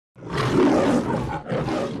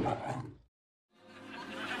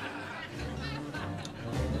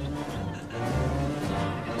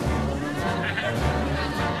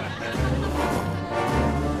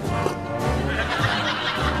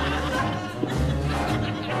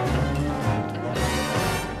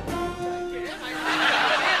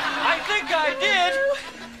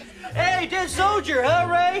soldier, huh,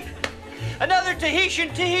 Ray? Another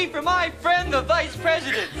Tahitian tea for my friend, the Vice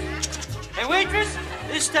President. And waitress,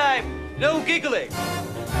 this time, no giggling.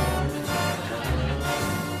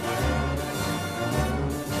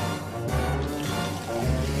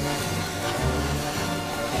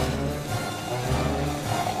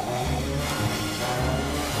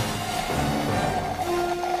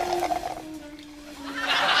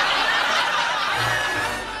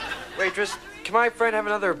 Waitress, can my friend have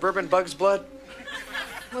another bourbon bug's blood?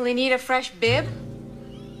 Will he need a fresh bib?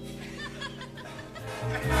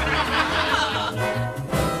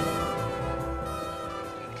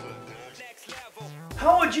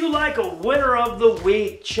 How would you like a winner of the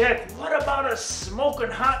week? Check. What about a smoking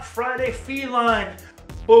hot Friday feline?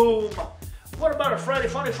 Boom. What about a Friday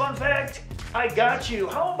funny fun fact? I got you.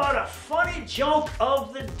 How about a funny joke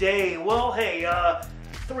of the day? Well, hey,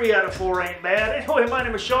 3 out of 4 ain't bad. Anyway, my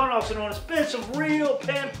name is Sean, also known as Bits of Real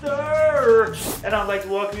Panther. And I'd like to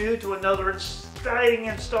welcome you to another exciting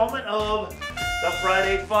installment of the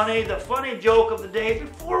Friday Funny, the funny joke of the day.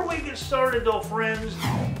 Before we get started though, friends,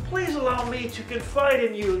 please allow me to confide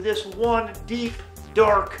in you this one deep,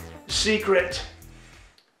 dark secret.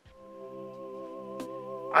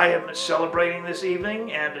 I am celebrating this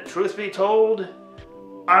evening, and truth be told,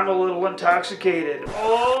 I'm a little intoxicated.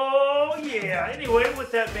 Oh yeah. Anyway,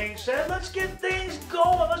 with that being said, let's get things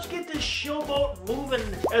going. Let's get this showboat moving,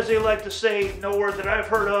 as they like to say, no word that I've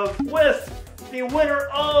heard of, with the winner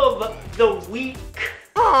of the week.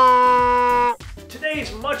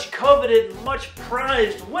 Today's much coveted, much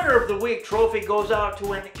prized winner of the week trophy goes out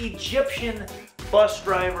to an Egyptian bus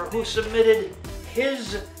driver who submitted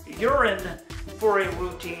his urine for a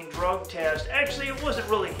routine drug test. Actually, it wasn't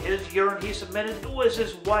really his urine he submitted, it was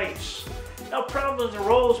his wife's. Now, problems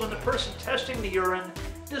arose when the person testing the urine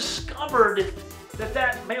discovered that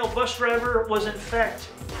that male bus driver was in fact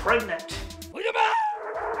pregnant.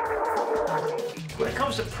 When it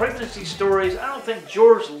comes to pregnancy stories, I don't think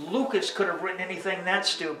George Lucas could have written anything that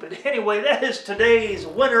stupid. Anyway, that is today's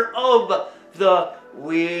winner of the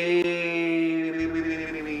week.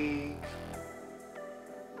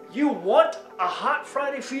 You want a hot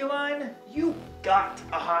Friday feline? You got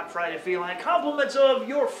a hot Friday feline. Compliments of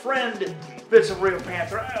your friend, Bits of Real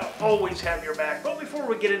Panther. I'll always have your back. But before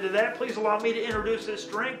we get into that, please allow me to introduce this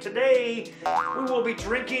drink. Today, we will be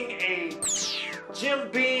drinking a Jim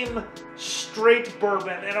Beam straight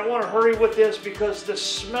bourbon. And I want to hurry with this because the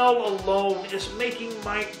smell alone is making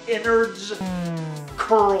my innards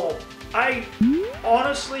curl. I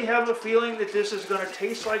honestly have a feeling that this is going to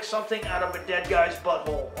taste like something out of a dead guy's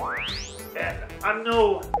butthole. And I'm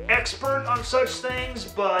no expert on such things,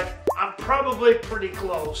 but I'm probably pretty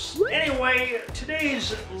close. Anyway,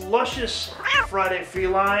 today's luscious Friday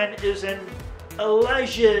feline is an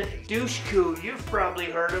Eliza Dushku. You've probably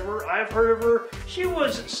heard of her. I've heard of her. She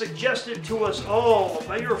was suggested to us all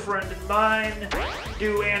by your friend and mine,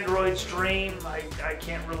 DoAndroidzDream. I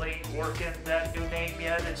can't really work in that new name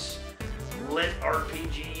yet. It's Lit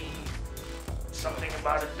RPG, something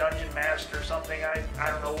about a dungeon master, something, I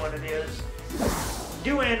don't know what it is.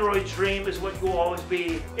 DoAndroidzDream is what you'll always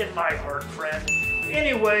be in my heart, friend.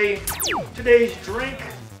 Anyway, today's drink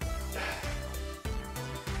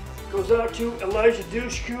goes out to Eliza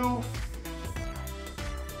Dushku.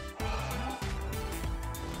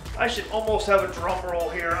 I should almost have a drum roll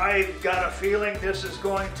here. I've got a feeling this is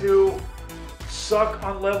going to suck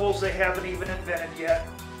on levels they haven't even invented yet.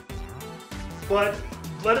 But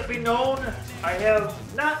let it be known, I have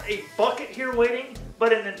not a bucket here waiting,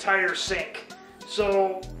 but an entire sink.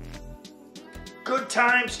 So, good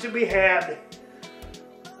times to be had.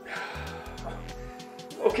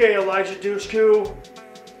 Okay, Eliza Dushku,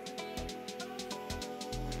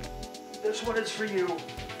 this one is for you.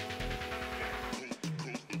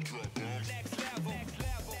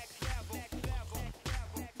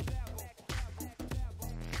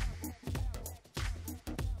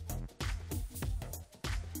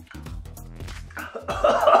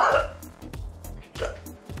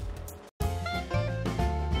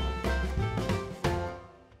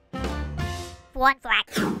 One flat.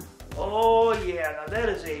 Oh yeah, now that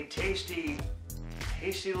is a tasty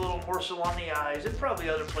little morsel on the eyes, and probably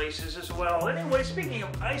other places as well. Anyway, speaking of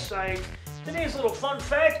eyesight, today's little fun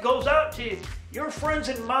fact goes out to your friends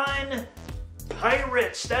and mine,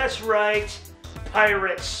 pirates. That's right,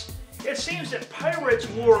 pirates. It seems that pirates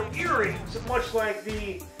wore earrings, much like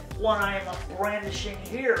the one I am brandishing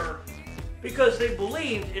here, because they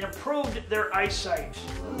believed it improved their eyesight.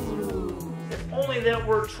 If only that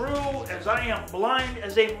were true, as I am blind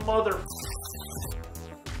as a mother.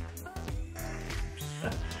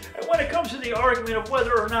 I when it comes to the argument of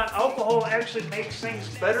whether or not alcohol actually makes things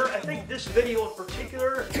better, I think this video in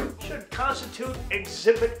particular should constitute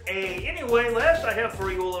Exhibit A. Anyway, last I have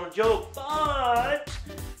for you a little joke, but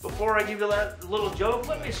before I give you that little joke,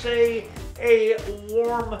 let me say a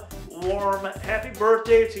warm happy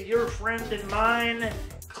birthday to your friend and mine,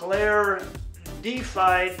 Claire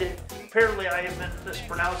Defied. Apparently I have been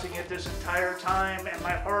mispronouncing it this entire time, and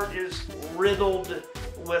my heart is riddled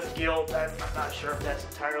with guilt. I'm not sure if that's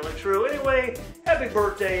entirely true. Anyway, happy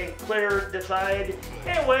birthday, Claire Defied.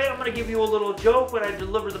 Anyway, I'm going to give you a little joke. When I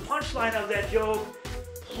deliver the punchline of that joke,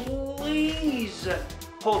 please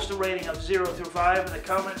post a rating of 0 through 5 in the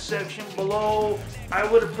comment section below. I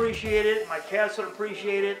would appreciate it. My cats would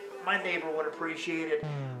appreciate it. My neighbor would appreciate it.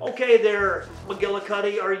 Okay there,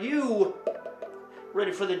 McGillicuddy, are you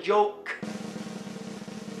ready for the joke?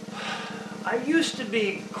 I used to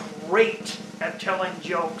be great at telling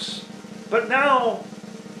jokes, but now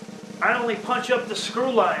I only punch up the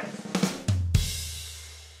screw line.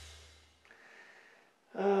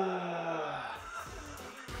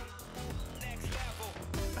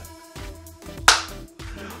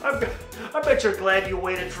 I bet you're glad you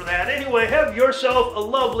waited for that. Anyway, have yourself a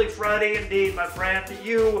lovely Friday indeed, my friend.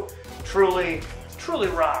 You truly, truly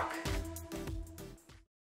rock.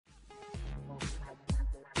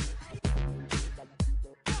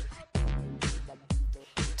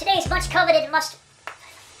 Today's much coveted must.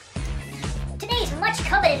 Today's much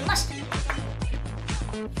coveted must.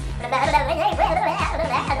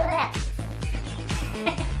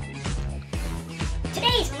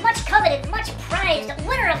 Today's much coveted, much prized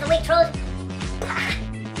winner of the week, trolls.